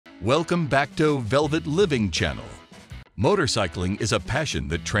Welcome back to Velvet Living Channel. Motorcycling is a passion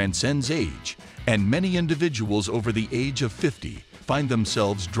that transcends age, and many individuals over the age of 50 find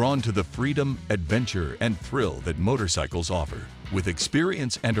themselves drawn to the freedom, adventure, and thrill that motorcycles offer. With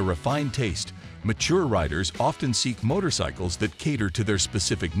experience and a refined taste, mature riders often seek motorcycles that cater to their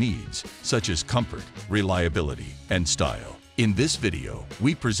specific needs, such as comfort, reliability, and style. In this video,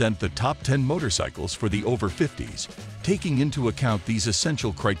 we present the top 10 motorcycles for the over 50s, taking into account these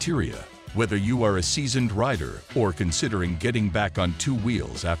essential criteria. Whether you are a seasoned rider or considering getting back on two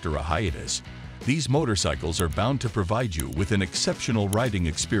wheels after a hiatus, these motorcycles are bound to provide you with an exceptional riding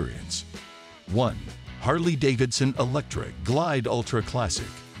experience. 1. Harley-Davidson Electra Glide Ultra Classic.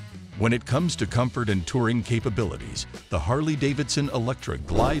 When it comes to comfort and touring capabilities, the Harley-Davidson Electra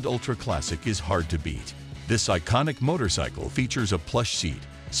Glide Ultra Classic is hard to beat. This iconic motorcycle features a plush seat,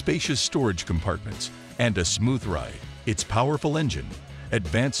 spacious storage compartments, and a smooth ride. Its powerful engine,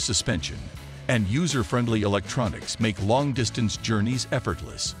 advanced suspension, and user-friendly electronics make long-distance journeys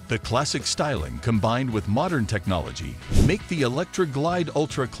effortless. The classic styling combined with modern technology make the Electra Glide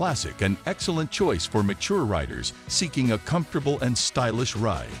Ultra Classic an excellent choice for mature riders seeking a comfortable and stylish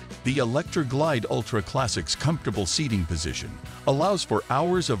ride. The Electra Glide Ultra Classic's comfortable seating position allows for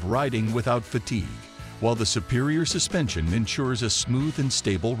hours of riding without fatigue, while the superior suspension ensures a smooth and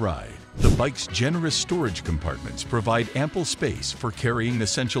stable ride. The bike's generous storage compartments provide ample space for carrying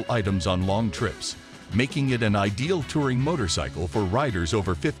essential items on long trips, making it an ideal touring motorcycle for riders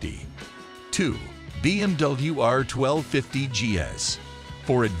over 50. 2. BMW R1250 GS.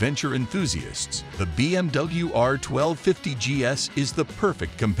 For adventure enthusiasts, the BMW R1250 GS is the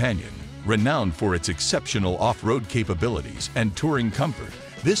perfect companion. Renowned for its exceptional off-road capabilities and touring comfort,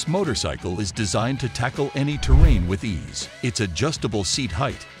 this motorcycle is designed to tackle any terrain with ease. Its adjustable seat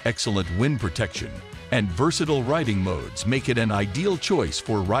height, excellent wind protection, and versatile riding modes make it an ideal choice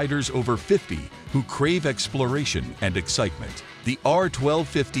for riders over 50 who crave exploration and excitement. The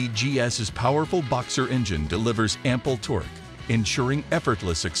R1250 GS's powerful boxer engine delivers ample torque, ensuring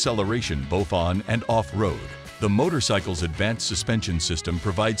effortless acceleration both on and off-road. The motorcycle's advanced suspension system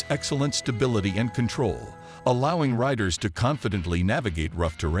provides excellent stability and control, allowing riders to confidently navigate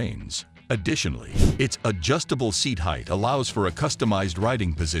rough terrains. Additionally, its adjustable seat height allows for a customized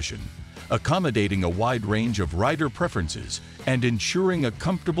riding position, accommodating a wide range of rider preferences and ensuring a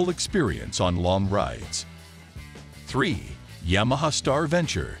comfortable experience on long rides. 3. Yamaha Star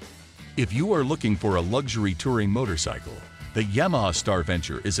Venture. If you are looking for a luxury touring motorcycle, the Yamaha Star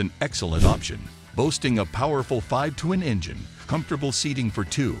Venture is an excellent option. Boasting a powerful 5-twin engine, comfortable seating for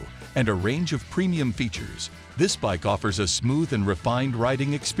two, and a range of premium features, this bike offers a smooth and refined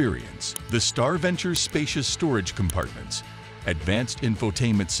riding experience. The Star Venture's spacious storage compartments, advanced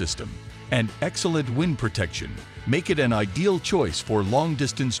infotainment system, and excellent wind protection make it an ideal choice for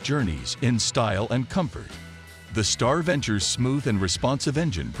long-distance journeys in style and comfort. The Star Venture's smooth and responsive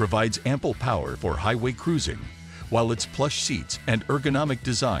engine provides ample power for highway cruising, while its plush seats and ergonomic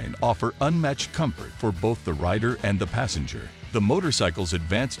design offer unmatched comfort for both the rider and the passenger. The motorcycle's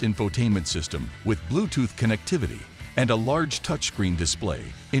advanced infotainment system with Bluetooth connectivity and a large touchscreen display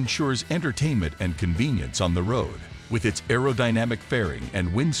ensures entertainment and convenience on the road. With its aerodynamic fairing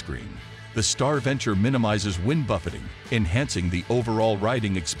and windscreen, the Star Venture minimizes wind buffeting, enhancing the overall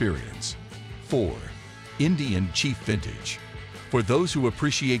riding experience. 4. Indian Chief Vintage. For those who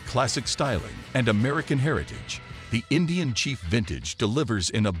appreciate classic styling and American heritage, the Indian Chief Vintage delivers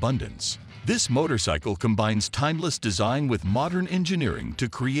in abundance. This motorcycle combines timeless design with modern engineering to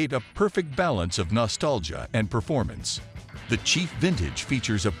create a perfect balance of nostalgia and performance. The Chief Vintage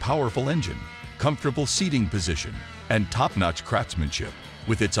features a powerful engine, comfortable seating position, and top-notch craftsmanship.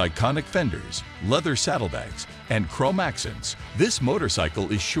 With its iconic fenders, leather saddlebags, and chrome accents, this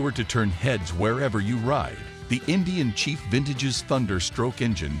motorcycle is sure to turn heads wherever you ride. The Indian Chief Vintage's Thunder Stroke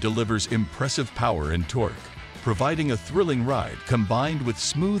engine delivers impressive power and torque, providing a thrilling ride combined with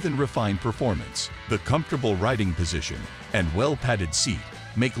smooth and refined performance. The comfortable riding position and well-padded seat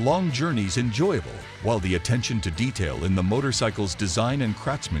make long journeys enjoyable, while the attention to detail in the motorcycle's design and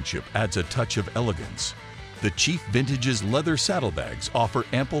craftsmanship adds a touch of elegance. The Chief Vintage's leather saddlebags offer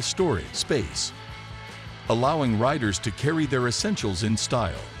ample storage space, allowing riders to carry their essentials in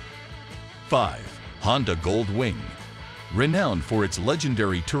style. 5. Honda Goldwing. Renowned for its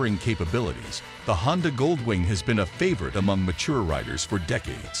legendary touring capabilities, the Honda Goldwing has been a favorite among mature riders for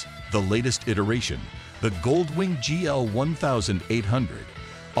decades. The latest iteration, the Goldwing GL 1800,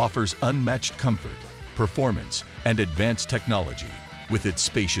 offers unmatched comfort, performance, and advanced technology. With its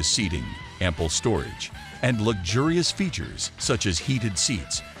spacious seating, ample storage, and luxurious features such as heated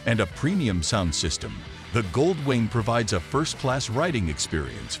seats and a premium sound system, The Goldwing provides a first-class riding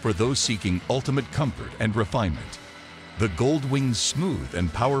experience for those seeking ultimate comfort and refinement. The Goldwing's smooth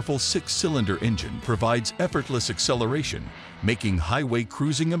and powerful 6-cylinder engine provides effortless acceleration, making highway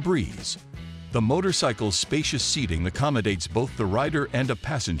cruising a breeze. The motorcycle's spacious seating accommodates both the rider and a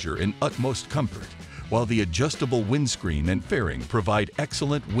passenger in utmost comfort, while the adjustable windscreen and fairing provide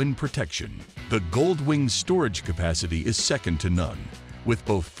excellent wind protection. The Goldwing's storage capacity is second to none, with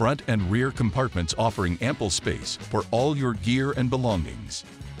both front and rear compartments offering ample space for all your gear and belongings.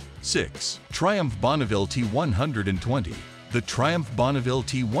 6. Triumph Bonneville T120. The Triumph Bonneville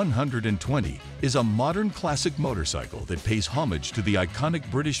T120 is a modern classic motorcycle that pays homage to the iconic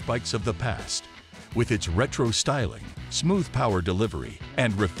British bikes of the past. With its retro styling, smooth power delivery,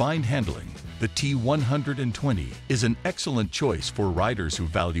 and refined handling, the T120 is an excellent choice for riders who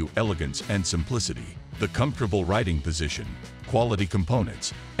value elegance and simplicity. The comfortable riding position, quality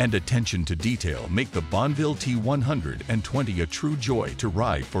components, and attention to detail make the Bonneville T120 a true joy to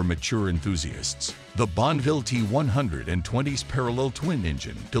ride for mature enthusiasts. The Bonneville T120's parallel twin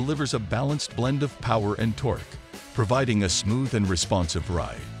engine delivers a balanced blend of power and torque, providing a smooth and responsive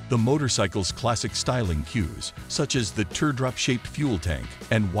ride. The motorcycle's classic styling cues, such as the teardrop-shaped fuel tank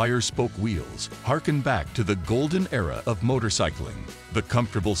and wire-spoke wheels, harken back to the golden era of motorcycling. The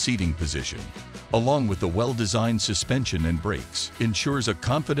comfortable seating position, along with the well-designed suspension and brakes, ensures a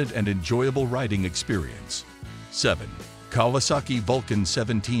confident and enjoyable riding experience. 7. Kawasaki Vulcan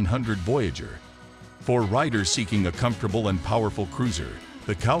 1700 Voyager. For riders seeking a comfortable and powerful cruiser,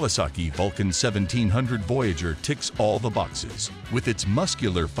 the Kawasaki Vulcan 1700 Voyager ticks all the boxes. With its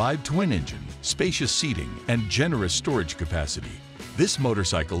muscular 5-twin engine, spacious seating, and generous storage capacity, this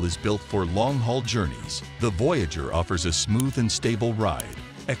motorcycle is built for long-haul journeys. The Voyager offers a smooth and stable ride,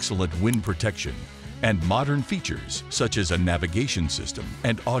 excellent wind protection, and modern features such as a navigation system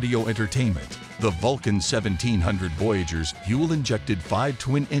and audio entertainment. The Vulcan 1700 Voyager's fuel-injected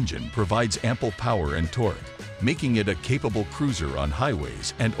 5-twin engine provides ample power and torque, making it a capable cruiser on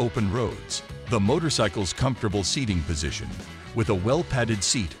highways and open roads. The motorcycle's comfortable seating position, with a well-padded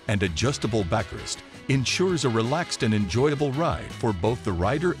seat and adjustable backrest, ensures a relaxed and enjoyable ride for both the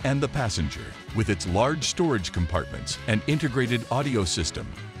rider and the passenger. With its large storage compartments and integrated audio system,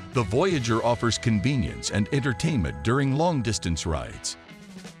 the Voyager offers convenience and entertainment during long-distance rides.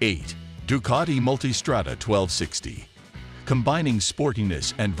 8. Ducati Multistrada 1260. Combining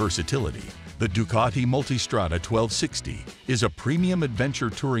sportiness and versatility, the Ducati Multistrada 1260 is a premium adventure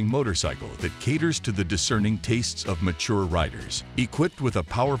touring motorcycle that caters to the discerning tastes of mature riders. Equipped with a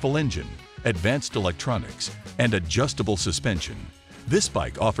powerful engine, advanced electronics, and adjustable suspension, this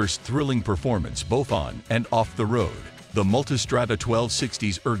bike offers thrilling performance both on and off the road. The Multistrada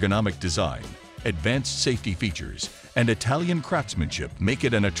 1260's ergonomic design, advanced safety features, and Italian craftsmanship make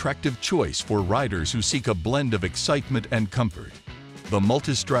it an attractive choice for riders who seek a blend of excitement and comfort. The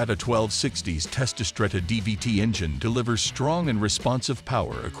Multistrada 1260's Testastretta DVT engine delivers strong and responsive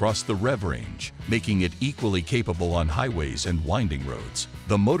power across the rev range, making it equally capable on highways and winding roads.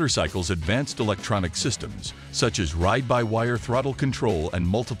 The motorcycle's advanced electronic systems, such as ride-by-wire throttle control and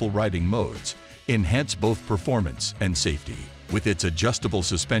multiple riding modes, enhance both performance and safety. With its adjustable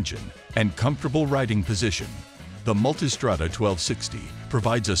suspension and comfortable riding position, the Multistrada 1260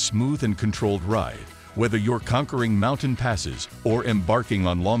 provides a smooth and controlled ride, whether you're conquering mountain passes or embarking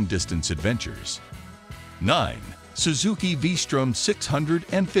on long-distance adventures. 9. Suzuki V-Strom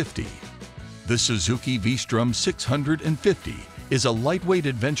 650. The Suzuki V-Strom 650 is a lightweight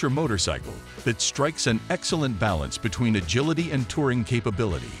adventure motorcycle that strikes an excellent balance between agility and touring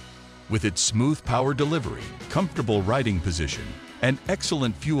capability. With its smooth power delivery, comfortable riding position, and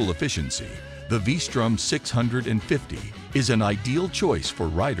excellent fuel efficiency, the V-Strom 650 is an ideal choice for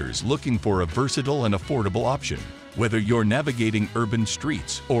riders looking for a versatile and affordable option. Whether you're navigating urban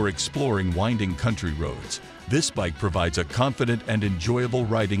streets or exploring winding country roads, this bike provides a confident and enjoyable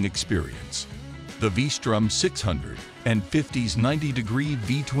riding experience. The V-Strom 650's 90-degree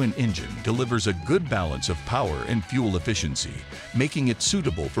V-twin engine delivers a good balance of power and fuel efficiency, making it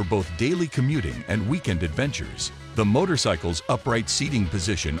suitable for both daily commuting and weekend adventures. The motorcycle's upright seating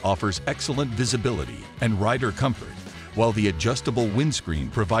position offers excellent visibility and rider comfort, while the adjustable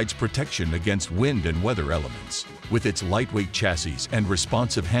windscreen provides protection against wind and weather elements. With its lightweight chassis and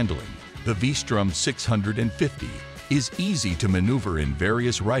responsive handling, the V-Strom 650 is easy to maneuver in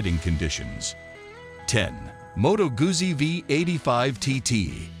various riding conditions. 10. Moto Guzzi V85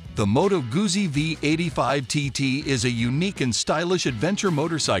 TT. The Moto Guzzi V85 TT is a unique and stylish adventure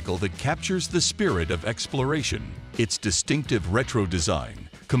motorcycle that captures the spirit of exploration. Its distinctive retro design,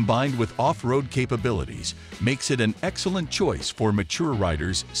 combined with off-road capabilities, makes it an excellent choice for mature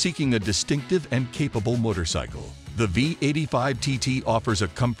riders seeking a distinctive and capable motorcycle. The V85 TT offers a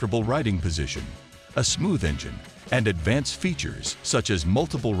comfortable riding position, a smooth engine, and advanced features such as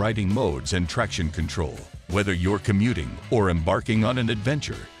multiple riding modes and traction control. Whether you're commuting or embarking on an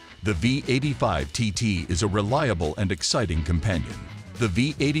adventure, the V85 TT is a reliable and exciting companion.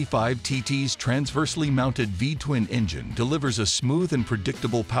 The V85 TT's transversely mounted V-twin engine delivers a smooth and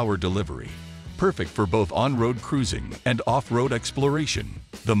predictable power delivery, perfect for both on-road cruising and off-road exploration.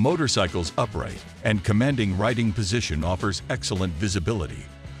 The motorcycle's upright and commanding riding position offers excellent visibility,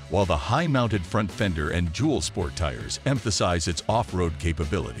 while the high-mounted front fender and dual sport tires emphasize its off-road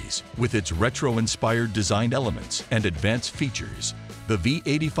capabilities. With its retro-inspired design elements and advanced features, the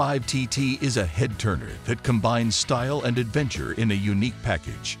V85 TT is a head-turner that combines style and adventure in a unique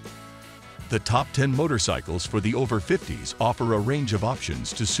package. The top 10 motorcycles for the over 50s offer a range of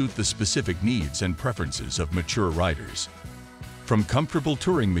options to suit the specific needs and preferences of mature riders. From comfortable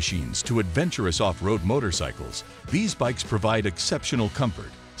touring machines to adventurous off-road motorcycles, these bikes provide exceptional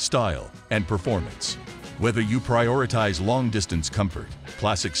comfort, style, and performance. Whether you prioritize long-distance comfort,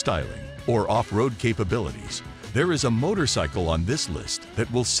 classic styling, or off-road capabilities, there is a motorcycle on this list that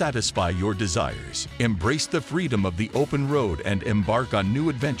will satisfy your desires. Embrace the freedom of the open road and embark on new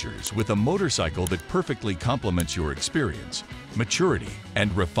adventures with a motorcycle that perfectly complements your experience, maturity,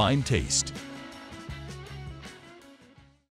 and refined taste.